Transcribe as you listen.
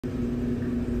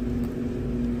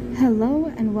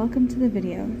Hello and welcome to the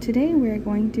video. Today we are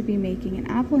going to be making an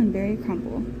apple and berry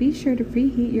crumble. Be sure to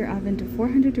preheat your oven to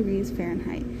 400 degrees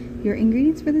Fahrenheit. Your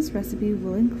ingredients for this recipe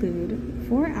will include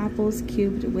 4 apples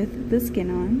cubed with the skin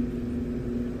on,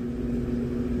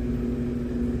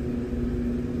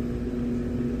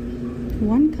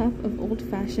 1 cup of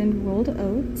old-fashioned rolled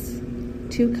oats,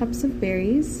 2 cups of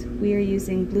berries. We are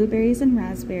using blueberries and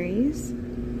raspberries,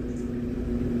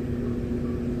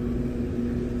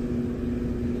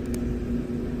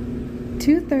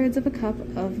 2/3 of a cup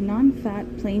of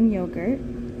non-fat plain yogurt,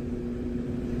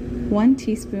 1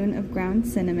 teaspoon of ground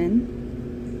cinnamon,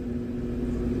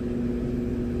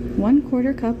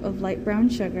 1/4 cup of light brown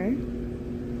sugar,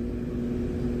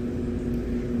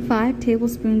 5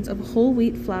 tablespoons of whole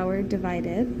wheat flour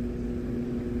divided,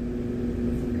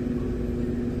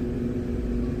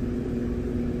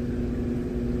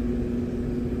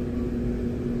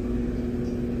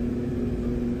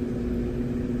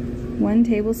 1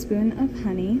 tablespoon of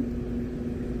honey,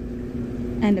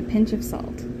 and a pinch of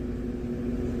salt.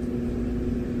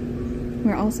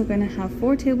 We're also going to have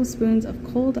 4 tablespoons of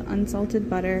cold unsalted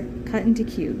butter cut into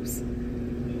cubes.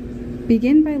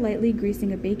 Begin by lightly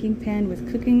greasing a baking pan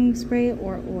with cooking spray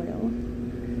or oil.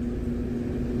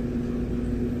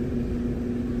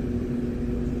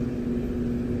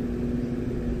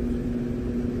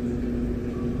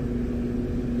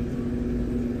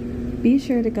 Be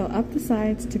sure to go up the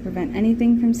sides to prevent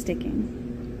anything from sticking.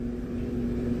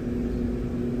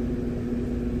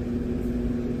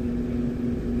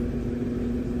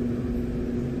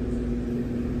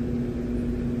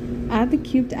 Add the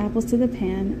cubed apples to the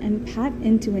pan and pat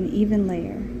into an even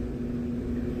layer.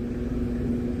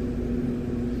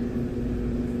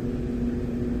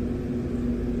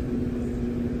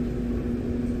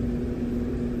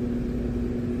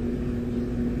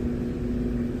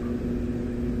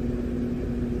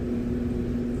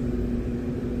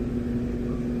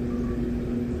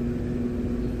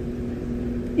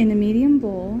 In a medium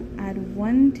bowl, add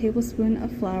 1 tablespoon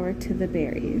of flour to the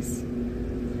berries.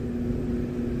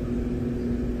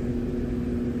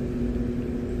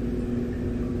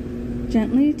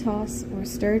 Gently toss or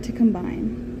stir to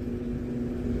combine.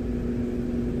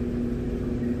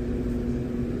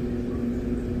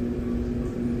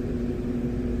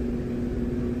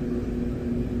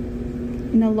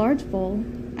 In a large bowl,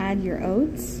 add your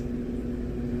oats,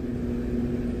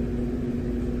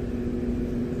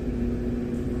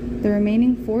 the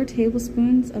remaining 4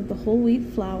 tablespoons of the whole wheat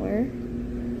flour,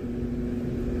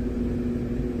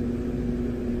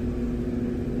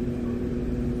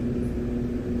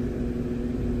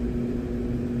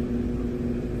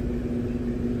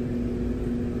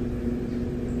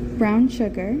 brown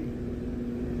sugar,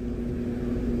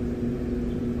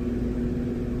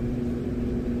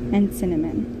 and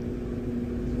cinnamon.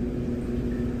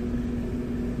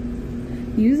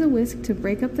 Use a whisk to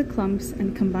break up the clumps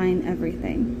and combine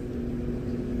everything.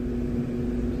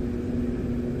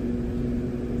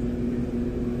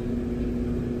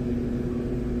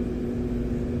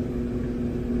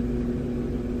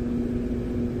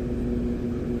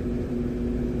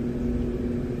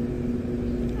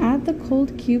 Add the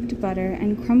cold cubed butter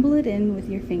and crumble it in with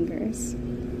your fingers.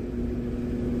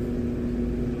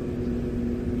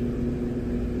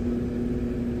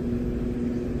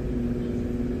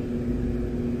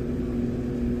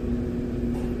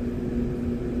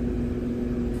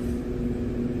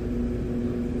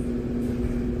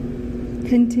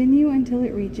 Continue until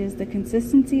it reaches the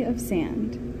consistency of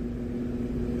sand.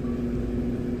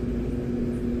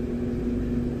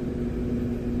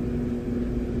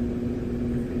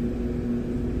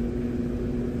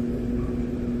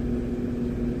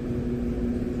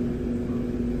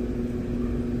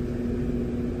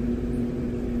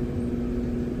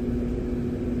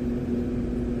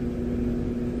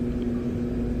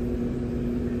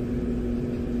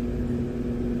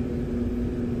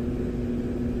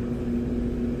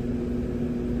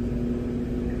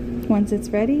 Once it's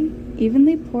ready,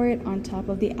 evenly pour it on top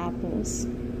of the apples.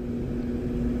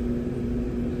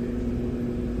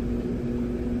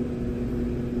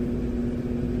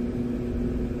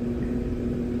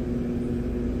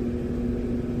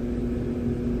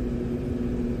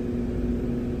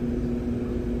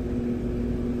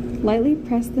 Lightly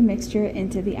press the mixture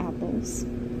into the apples.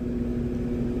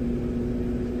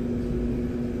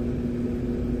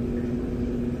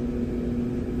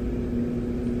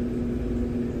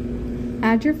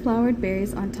 Add your floured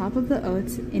berries on top of the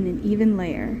oats in an even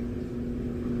layer.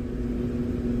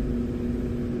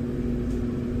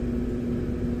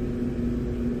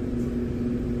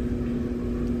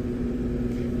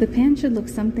 The pan should look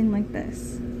something like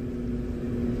this.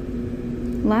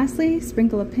 Lastly,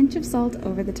 sprinkle a pinch of salt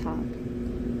over the top.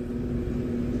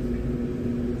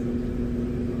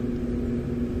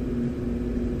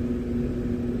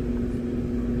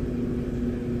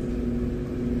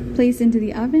 Place into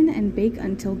the oven and bake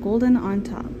until golden on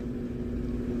top.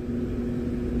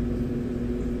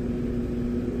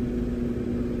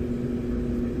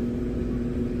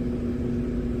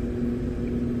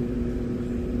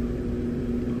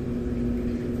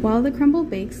 While the crumble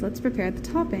bakes, let's prepare the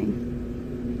topping.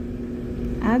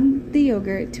 Add the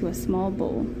yogurt to a small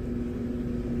bowl.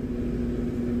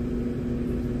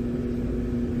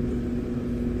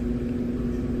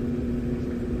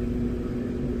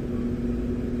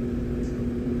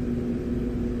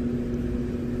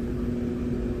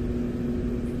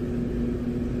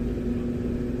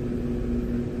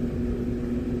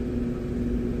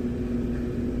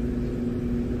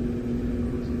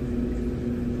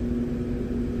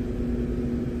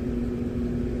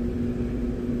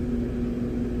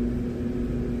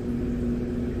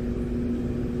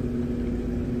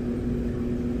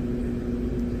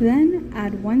 Then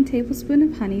add 1 tablespoon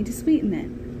of honey to sweeten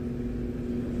it.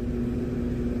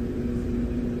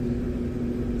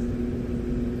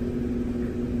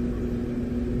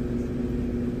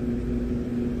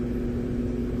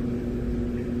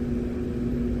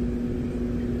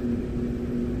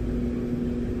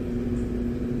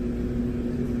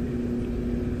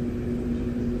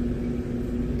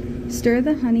 Stir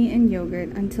the honey and yogurt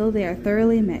until they are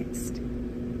thoroughly mixed.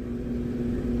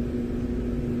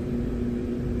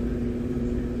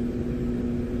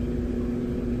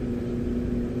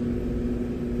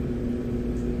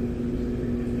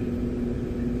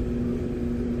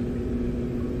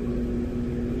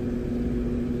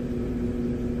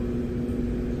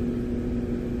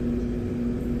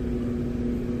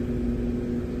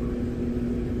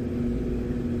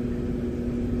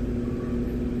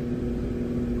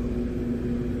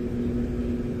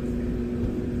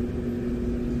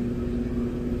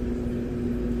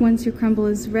 Once your crumble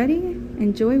is ready,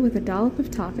 enjoy with a dollop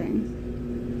of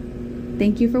topping.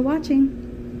 Thank you for watching.